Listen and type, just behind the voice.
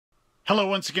Hello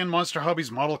once again, Monster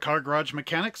Hobbies Model Car Garage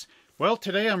Mechanics. Well,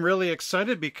 today I'm really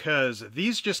excited because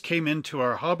these just came into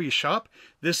our hobby shop.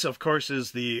 This, of course,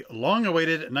 is the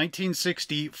long-awaited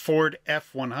 1960 Ford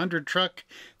F-100 truck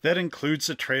that includes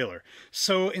a trailer.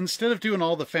 So instead of doing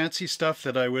all the fancy stuff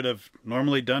that I would have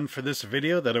normally done for this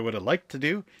video that I would have liked to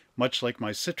do, much like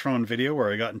my Citroen video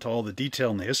where I got into all the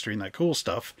detail and the history and that cool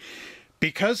stuff,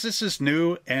 because this is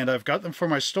new and I've got them for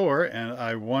my store and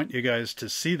I want you guys to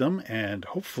see them and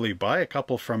hopefully buy a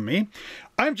couple from me,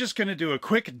 I'm just going to do a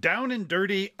quick down and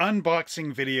dirty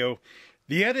unboxing video.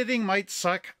 The editing might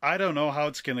suck, I don't know how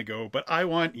it's going to go, but I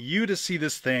want you to see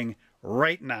this thing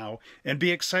right now and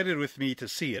be excited with me to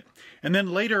see it. And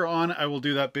then later on I will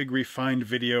do that big refined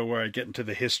video where I get into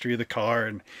the history of the car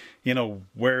and, you know,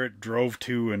 where it drove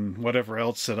to and whatever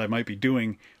else that I might be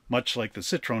doing, much like the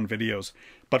Citroen videos.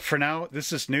 But for now,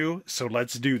 this is new, so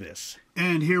let's do this.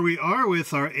 And here we are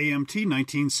with our AMT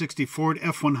 1960 Ford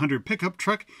F-100 pickup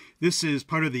truck. This is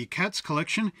part of the CATS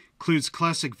collection, includes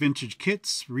classic vintage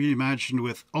kits, reimagined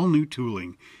with all new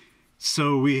tooling.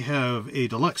 So we have a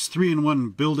deluxe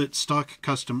 3-in-1 build-it, stock,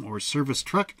 custom, or service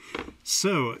truck.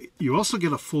 So you also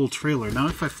get a full trailer. Now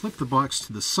if I flip the box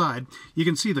to the side, you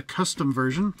can see the custom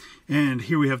version. And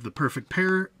here we have the perfect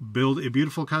pair, build a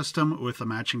beautiful custom with a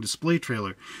matching display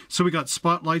trailer. So we got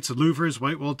spotlights, louvers,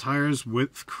 white wall tires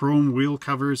with chrome wheel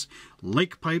covers,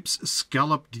 lake pipes,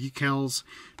 scallop decals,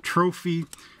 trophy.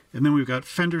 And then we've got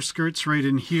fender skirts right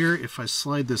in here. If I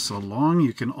slide this along,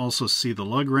 you can also see the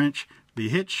lug wrench, the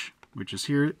hitch, which is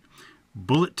here,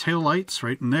 bullet tail lights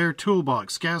right in there,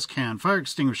 toolbox, gas can, fire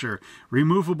extinguisher,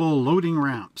 removable loading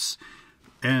ramps,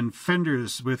 and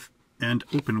fenders with and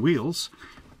open wheels.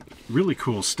 Really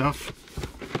cool stuff.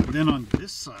 Then on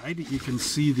this side, you can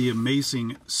see the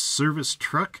amazing service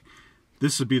truck.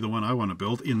 This would be the one I want to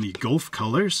build in the Golf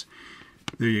colors.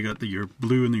 There you got your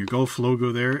blue and your Golf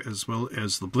logo there, as well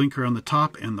as the blinker on the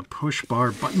top and the push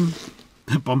bar button.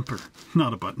 Bumper,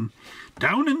 not a button.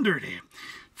 Down and dirty.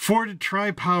 Ford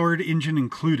tri-powered engine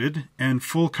included and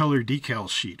full color decal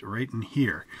sheet right in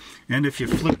here. And if you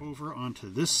flip over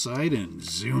onto this side and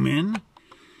zoom in,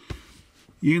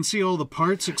 you can see all the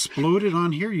parts exploded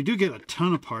on here. You do get a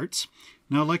ton of parts.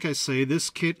 Now, like I say,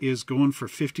 this kit is going for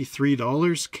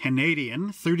 $53 Canadian,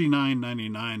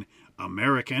 $39.99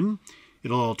 American.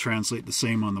 It'll all translate the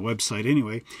same on the website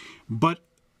anyway. But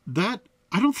that,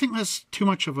 I don't think that's too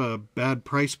much of a bad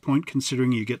price point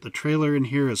considering you get the trailer in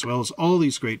here as well as all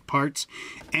these great parts.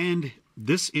 And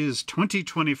this is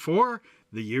 2024,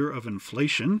 the year of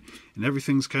inflation, and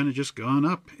everything's kind of just gone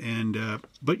up. And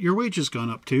but your wage has gone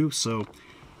up too, so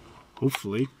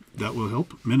hopefully that will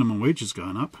help. Minimum wage has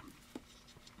gone up.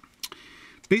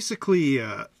 Basically,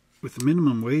 with the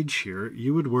minimum wage here,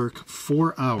 you would work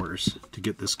 4 hours to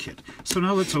get this kit. So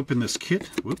now let's open this kit.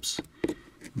 Whoops.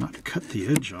 Not cut the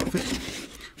edge off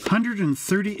it.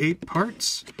 138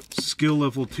 parts, skill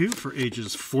level 2 for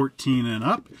ages 14 and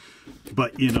up.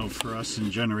 But you know, for us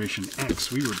in Generation X,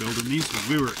 we were building these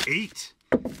when we were 8,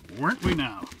 weren't we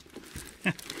now?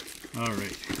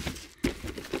 Alright,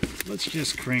 let's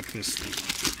just crank this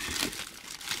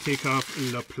thing. Take off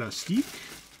le plastique,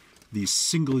 the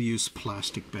single-use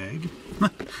plastic bag.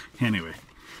 Anyway.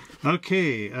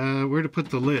 Okay, where to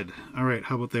put the lid? Alright,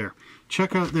 how about there?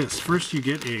 Check out this. First you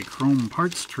get a chrome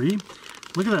parts tree.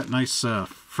 Look at that nice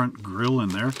front grill in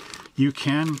there. You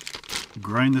can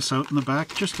grind this out in the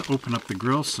back just to open up the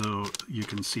grill so you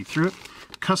can see through it.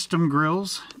 Custom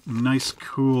grills, nice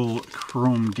cool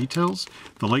chrome details.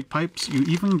 The light pipes, you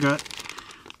even got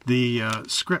the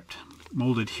script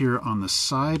molded here on the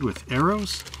side with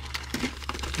arrows.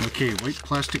 Okay, white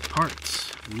plastic parts.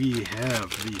 We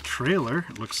have the trailer,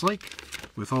 it looks like,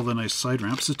 with all the nice side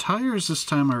ramps. The tires this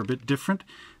time are a bit different.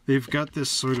 They've got this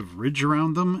sort of ridge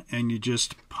around them, and you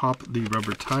just pop the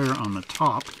rubber tire on the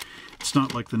top. It's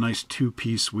not like the nice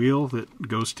two-piece wheel that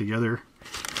goes together.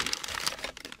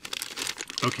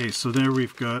 Okay, so there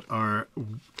we've got our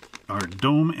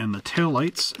dome and the tail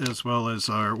lights, as well as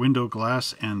our window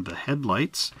glass and the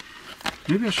headlights.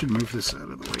 Maybe I should move this out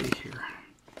of the way here.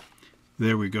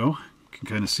 There we go. You can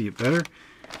kind of see it better.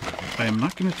 I am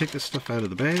not going to take this stuff out of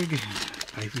the bag.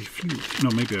 I refuse. No,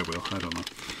 maybe I will. I don't know.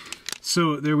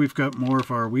 So there we've got more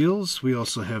of our wheels. We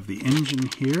also have the engine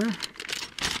here.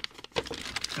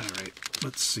 Alright,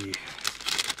 let's see.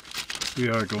 We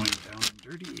are going down and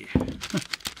dirty.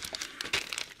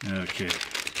 Okay.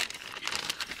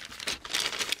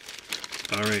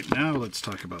 Alright, now let's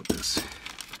talk about this.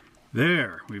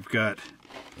 There, we've got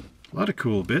a lot of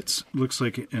cool bits. Looks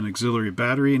like an auxiliary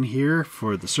battery in here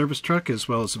for the service truck, as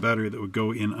well as a battery that would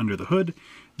go in under the hood.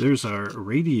 There's our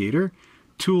radiator,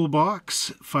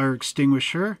 toolbox, fire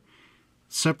extinguisher,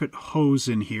 separate hose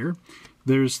in here.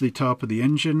 There's the top of the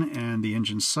engine and the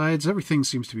engine sides. Everything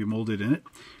seems to be molded in it.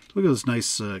 Look at those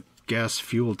nice gas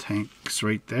fuel tanks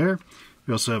right there.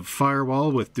 We also have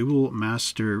firewall with dual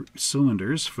master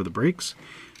cylinders for the brakes.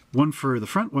 One for the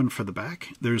front, one for the back.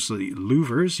 There's the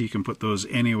louvers. You can put those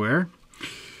anywhere.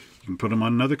 You can put them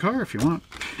on another car if you want.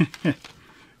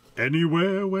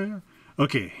 Anywhere, where?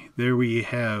 Okay, there we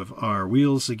have our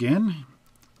wheels again.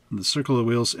 The circle of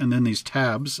wheels, and then these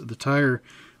tabs. The tire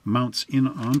mounts in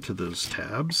onto those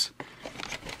tabs.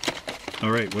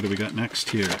 All right, what do we got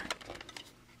next here?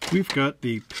 We've got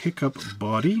the pickup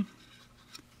body.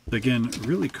 Again,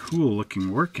 really cool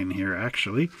looking work in here,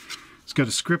 actually. It's got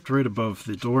a script right above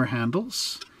the door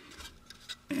handles.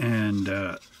 And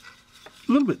a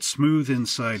little bit smooth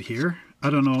inside here. I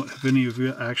don't know if any of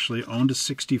you actually owned a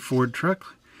 60 Ford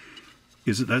truck.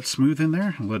 Is it that smooth in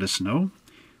there? Let us know.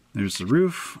 There's the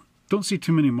roof. Don't see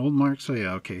too many mold marks. Oh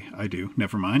yeah, okay, I do.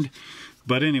 Never mind.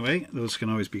 But anyway, those can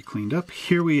always be cleaned up.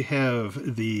 Here we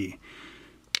have the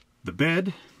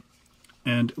bed.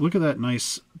 And look at that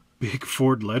nice big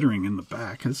Ford lettering in the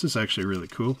back. This is actually really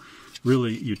cool.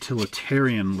 Really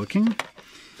utilitarian looking.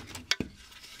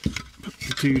 Put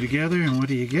the two together, and what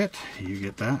do you get? You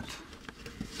get that.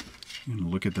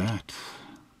 And look at that.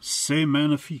 C'est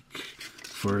magnifique.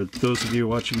 For those of you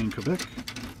watching in Quebec.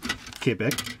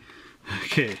 Quebec.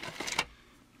 Okay.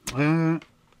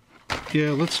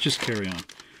 Yeah, let's just carry on.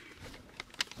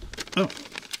 Oh,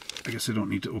 I guess I don't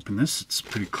need to open this. It's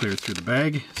pretty clear through the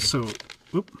bag. So,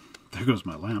 whoop, there goes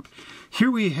my lamp.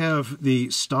 Here we have the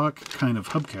stock kind of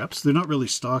hubcaps. They're not really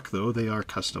stock though, they are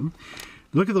custom.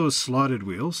 Look at those slotted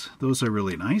wheels. Those are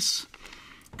really nice.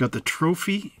 Got the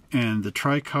trophy and the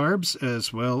tri-carbs,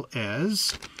 as well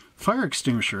as fire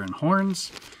extinguisher and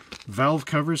horns. Valve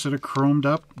covers that are chromed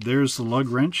up. There's the lug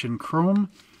wrench in chrome,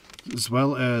 as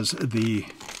well as the...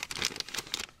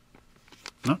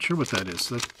 Not sure what that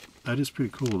is. That is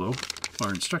pretty cool though. Our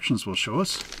instructions will show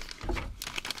us.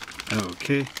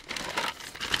 Okay.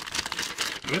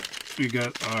 We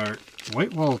got our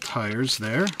white wall tires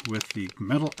there with the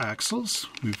metal axles.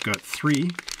 We've got 3.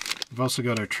 We've also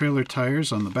got our trailer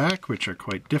tires on the back, which are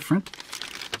quite different.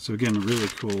 So again, really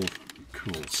cool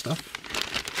stuff.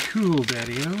 Cool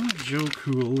Daddy-O. Joe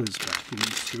Cool is back in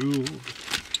school.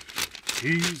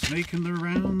 He's making the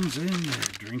rounds and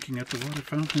drinking at the water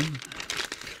fountain.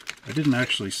 I didn't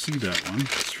actually see that one.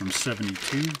 It's from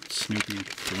 '72. Snoopy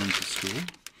going to school.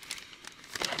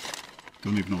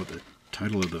 Don't even know what the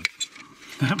title of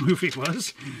that movie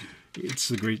was. It's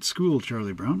The Great School,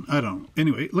 Charlie Brown. I don't know.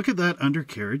 Anyway, look at that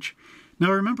undercarriage.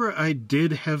 Now remember, I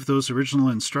did have those original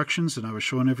instructions and I was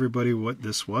showing everybody what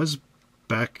this was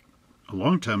back a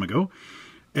long time ago.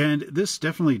 And this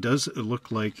definitely does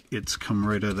look like it's come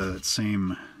right out of that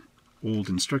same old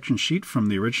instruction sheet from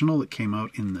the original that came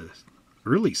out in the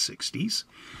early 60s.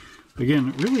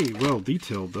 Again, really well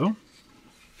detailed though.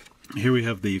 Here we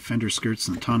have the fender skirts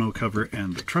and the tonneau cover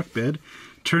and the truck bed.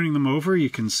 Turning them over, you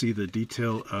can see the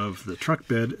detail of the truck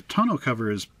bed. Tonneau cover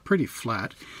is pretty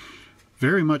flat,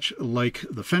 very much like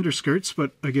the fender skirts,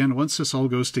 but again, once this all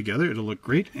goes together, it'll look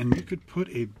great. And you could put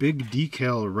a big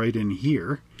decal right in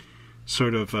here,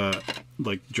 sort of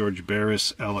like George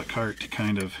Barris a la carte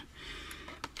kind of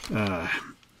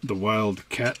the Wild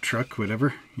Cat truck,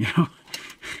 whatever, you know,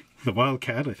 the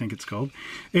Wildcat, I think it's called.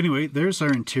 Anyway, there's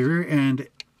our interior, and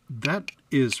that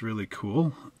is really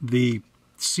cool. The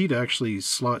seat actually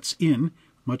slots in,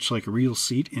 much like a real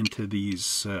seat, into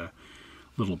these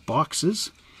little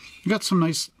boxes. You got some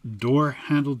nice door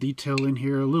handle detail in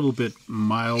here, a little bit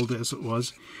mild as it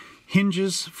was.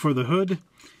 Hinges for the hood,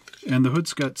 and the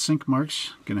hood's got sink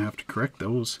marks. Gonna have to correct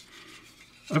those.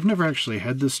 I've never actually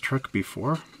had this truck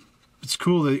before. It's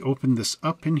cool they opened this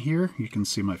up in here. You can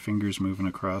see my fingers moving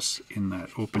across in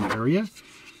that open area.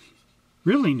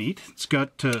 Really neat. It's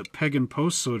got peg and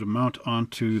post so to mount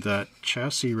onto that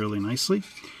chassis really nicely.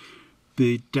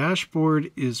 The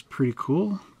dashboard is pretty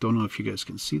cool. Don't know if you guys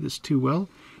can see this too well,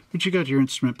 but you got your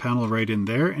instrument panel right in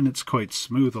there, and it's quite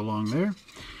smooth along there.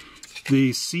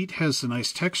 The seat has a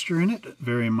nice texture in it,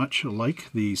 very much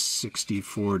like the '60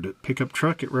 Ford pickup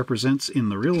truck it represents in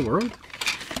the real world.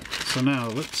 So now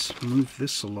let's move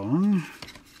this along.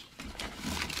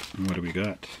 And what do we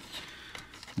got?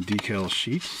 Decal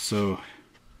sheet. So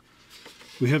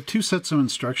we have 2 sets of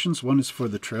instructions. One is for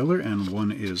the trailer and one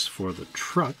is for the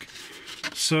truck.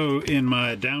 So in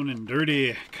my down and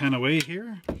dirty kind of way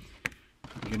here,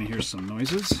 you're going to hear some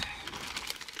noises.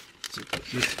 So put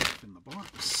this up in the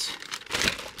box.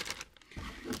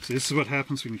 So this is what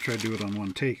happens when you try to do it on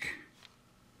one take.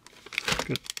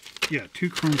 Got, yeah, 2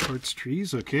 chrome quartz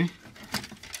trees, okay.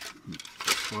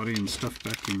 body and stuff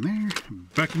back in there,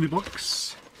 back in the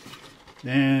box.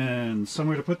 And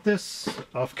somewhere to put this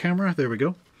off camera. There we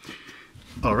go.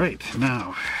 All right,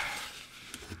 now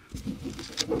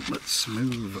let's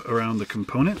move around the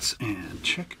components and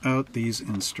check out these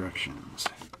instructions.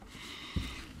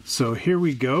 So here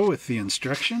we go with the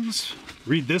instructions.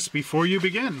 Read this before you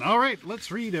begin. All right,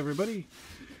 let's read, everybody.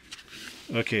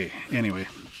 Okay, anyway.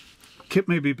 Kit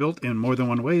may be built in more than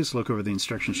one ways. Look over the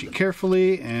instruction sheet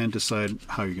carefully and decide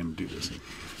how you're going to do this.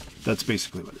 That's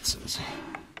basically what it says.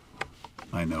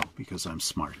 I know, because I'm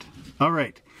smart. All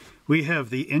right, we have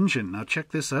the engine. Now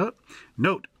check this out.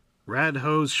 Note, rad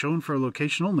hose shown for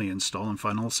location only. Install in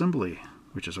final assembly,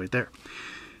 which is right there.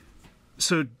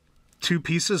 So 2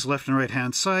 pieces, left and right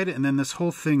hand side, and then this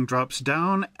whole thing drops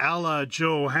down a la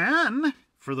Johan,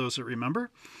 for those that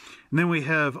remember. And then we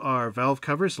have our valve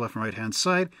covers, left and right hand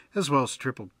side, as well as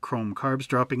triple chrome carbs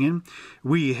dropping in.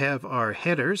 We have our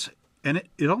headers, and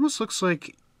it almost looks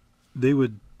like they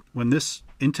would, when this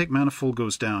intake manifold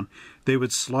goes down, they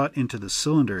would slot into the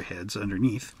cylinder heads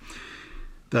underneath.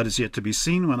 That is yet to be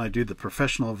seen when I do the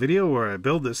professional video where I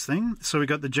build this thing. So we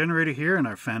got the generator here and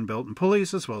our fan belt and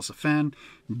pulleys, as well as a fan.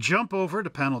 Jump over to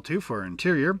panel 2 for our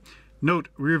interior. Note,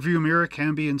 rear view mirror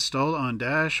can be installed on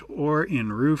dash or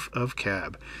in roof of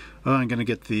cab. I'm going to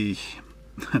get the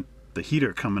the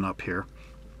heater coming up here.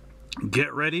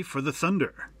 Get ready for the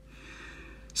thunder.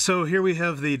 So here we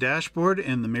have the dashboard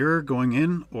and the mirror going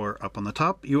in or up on the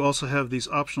top. You also have these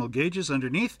optional gauges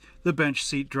underneath, the bench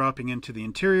seat dropping into the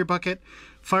interior bucket,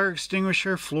 fire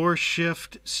extinguisher, floor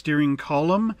shift, steering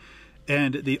column,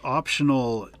 and the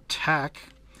optional tack.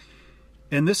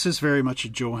 And this is very much a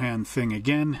Johan thing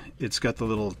again. It's got the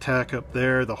little tack up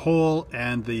there, the hole,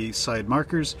 and the side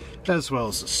markers, as well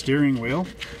as the steering wheel.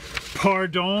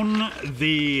 Pardon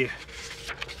the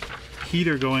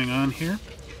heater going on here.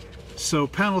 So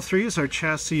panel 3 is our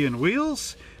chassis and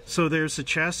wheels. So there's the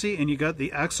chassis, and you got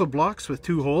the axle blocks with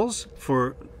 2 holes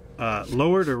for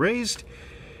lowered or raised.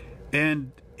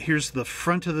 And here's the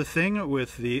front of the thing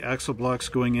with the axle blocks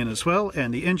going in as well,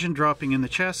 and the engine dropping in the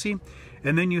chassis.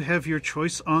 And then you have your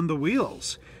choice on the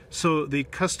wheels. So the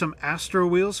custom Astro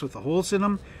wheels with the holes in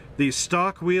them, the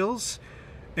stock wheels,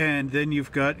 and then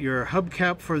you've got your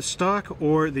hubcap for the stock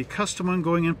or the custom one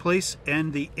going in place,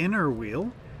 and the inner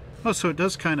wheel. Oh, so it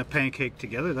does kind of pancake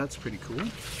together. That's pretty cool.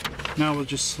 Now we'll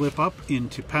just slip up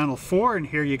into panel 4, and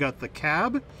here you got the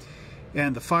cab,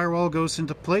 and the firewall goes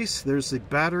into place. There's the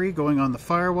battery going on the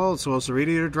firewall, as well as the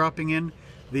radiator dropping in,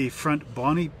 the front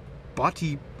body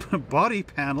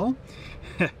panel.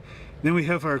 Then we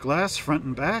have our glass front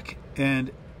and back,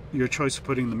 and your choice of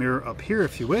putting the mirror up here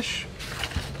if you wish.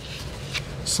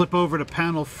 Slip over to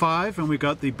panel 5, and we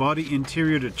got the body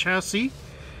interior to chassis.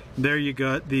 There you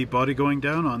got the body going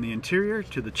down on the interior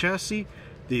to the chassis,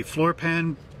 the floor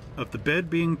pan of the bed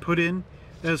being put in,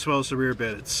 as well as the rear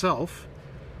bed itself.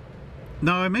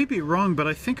 Now I may be wrong, but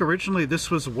I think originally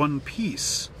this was one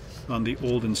piece on the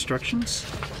old instructions.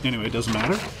 Anyway, it doesn't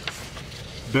matter.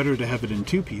 Better to have it in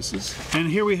 2 pieces. And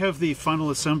here we have the final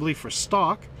assembly for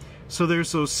stock. So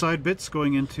there's those side bits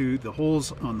going into the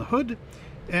holes on the hood,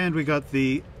 and we got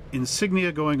the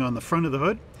insignia going on the front of the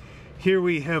hood. Here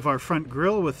we have our front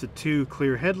grille with the 2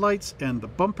 clear headlights and the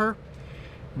bumper.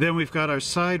 Then we've got our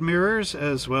side mirrors,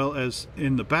 as well as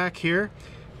in the back here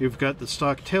you've got the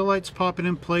stock taillights popping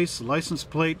in place, the license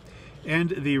plate,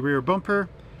 and the rear bumper,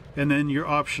 and then your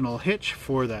optional hitch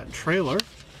for that trailer.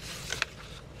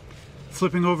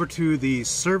 Flipping over to the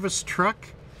service truck,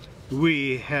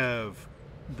 we have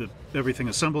everything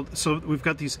assembled. So we've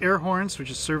got these air horns,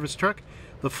 which is service truck,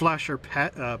 the flasher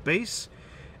base,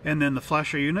 and then the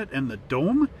flasher unit and the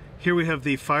dome. Here we have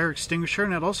the fire extinguisher,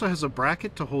 and it also has a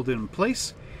bracket to hold it in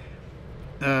place.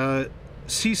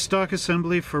 C stock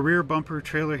assembly for rear bumper,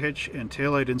 trailer hitch, and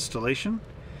taillight installation.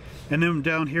 And then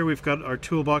down here we've got our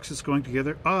toolboxes going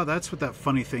together. Ah, that's what that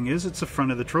funny thing is. It's the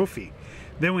front of the trophy.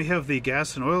 Then we have the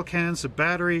gas and oil cans, a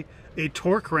battery, a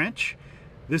torque wrench.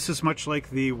 This is much like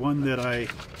the one that I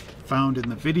found in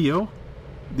the video,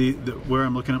 where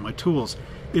I'm looking at my tools.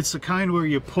 It's the kind where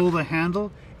you pull the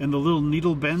handle and the little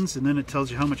needle bends, and then it tells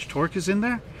you how much torque is in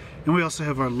there. And we also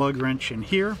have our lug wrench in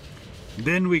here.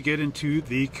 Then we get into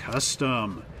the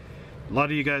custom. A lot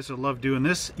of you guys will love doing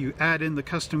this. You add in the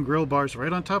custom grill bars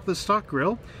right on top of the stock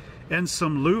grill, and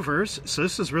some louvers. So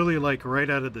this is really like right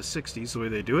out of the 60s, the way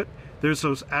they do it. There's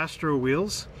those Astro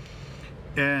wheels,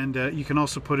 and you can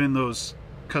also put in those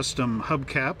custom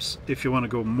hubcaps if you want to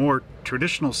go more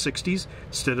traditional 60s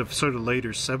instead of sort of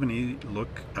later 70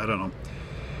 look. I don't know.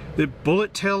 The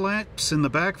bullet tail lamps in the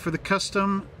back for the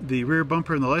custom, the rear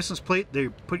bumper and the license plate. They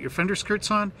put your fender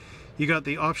skirts on. You got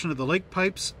the option of the lake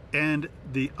pipes and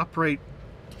the upright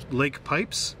lake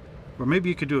pipes, or maybe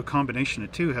you could do a combination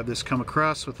of two, have this come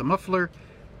across with the muffler,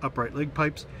 upright lake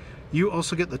pipes. You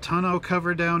also get the tonneau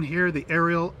cover down here, the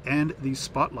aerial, and these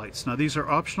spotlights. Now these are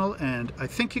optional, and I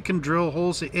think you can drill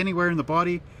holes anywhere in the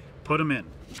body, put them in.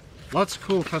 Lots of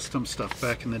cool custom stuff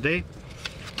back in the day.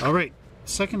 All right,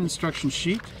 second instruction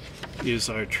sheet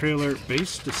is our trailer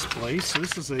base display. So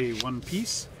this is a one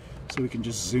piece, so we can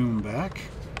just zoom back,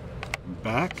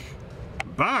 back.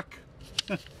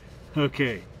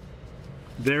 Okay,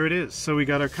 there it is. So we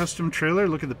got our custom trailer.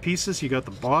 Look at the pieces. You got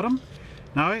the bottom.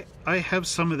 Now I have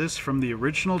some of this from the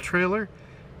original trailer,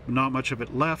 not much of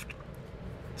it left.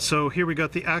 So here we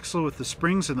got the axle with the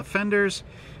springs and the fenders.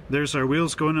 There's our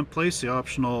wheels going in place, the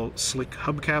optional slick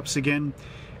hubcaps again,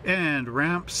 and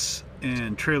ramps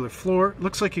and trailer floor.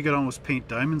 Looks like you could almost paint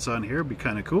diamonds on here, be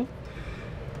kind of cool.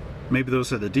 Maybe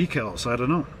those are the decals, I don't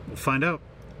know, we'll find out.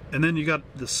 And then you got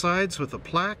the sides with a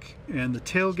plaque and the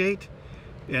tailgate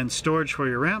and storage for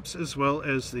your ramps, as well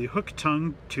as the hook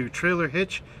tongue to trailer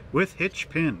hitch with hitch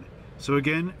pin. So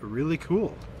again, really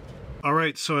cool. All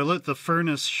right, so I let the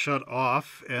furnace shut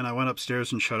off and I went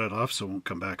upstairs and shut it off so it won't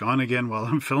come back on again while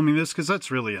I'm filming this, because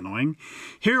that's really annoying.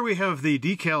 Here we have the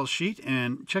decal sheet,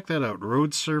 and check that out,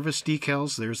 road service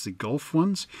decals. There's the Golf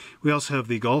ones. We also have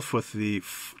the Golf with the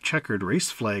checkered race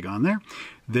flag on there.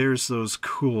 There's those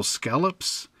cool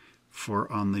scallops for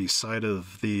on the side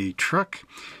of the truck.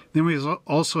 Then we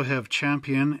also have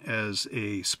Champion as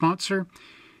a sponsor,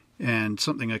 and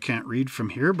something I can't read from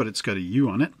here, but it's got a U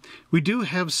on it. We do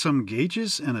have some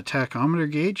gauges and a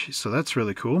tachometer gauge, so that's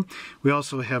really cool. We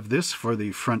also have this for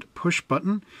the front push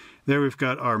button. There we've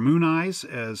got our moon eyes,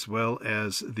 as well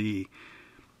as the,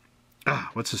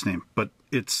 what's his name? But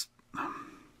it's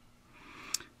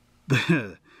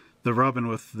the Robin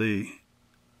with the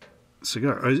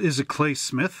cigar. Is it Clay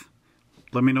Smith?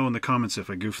 Let me know in the comments if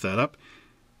I goofed that up.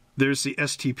 There's the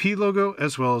STP logo,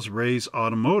 as well as Ray's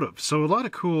Automotive. So a lot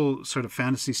of cool sort of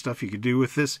fantasy stuff you could do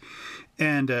with this,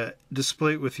 and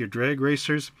display it with your drag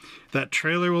racers. That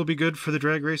trailer will be good for the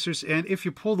drag racers, and if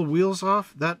you pull the wheels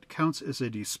off, that counts as a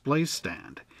display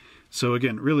stand. So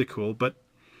again, really cool. But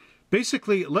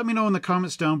basically, let me know in the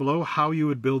comments down below how you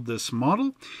would build this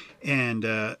model,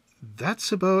 and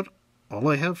that's about all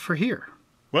I have for here.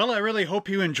 Well, I really hope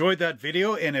you enjoyed that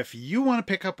video, and if you want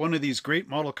to pick up one of these great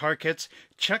model car kits,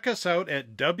 check us out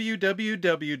at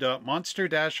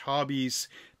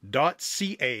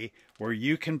www.monster-hobbies.ca, where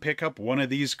you can pick up one of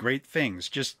these great things.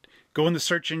 Just go in the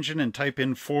search engine and type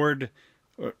in Ford,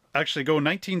 or actually go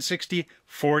 1960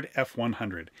 Ford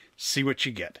F-100. See what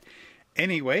you get.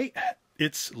 Anyway,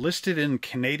 it's listed in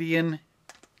Canadian,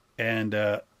 and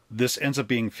this ends up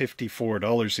being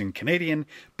 $54 in Canadian,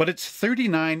 but it's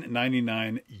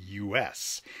 $39.99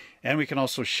 US. And we can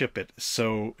also ship it.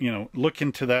 So, you know, look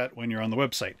into that when you're on the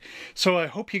website. So I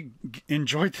hope you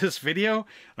enjoyed this video.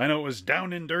 I know it was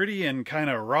down and dirty and kind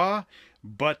of raw,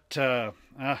 but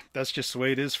that's just the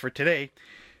way it is for today.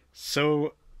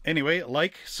 So anyway,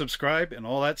 like, subscribe, and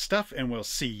all that stuff, and we'll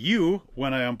see you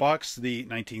when I unbox the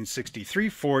 1963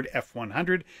 Ford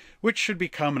F-100, which should be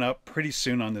coming up pretty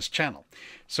soon on this channel.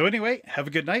 So anyway, have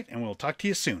a good night, and we'll talk to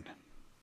you soon.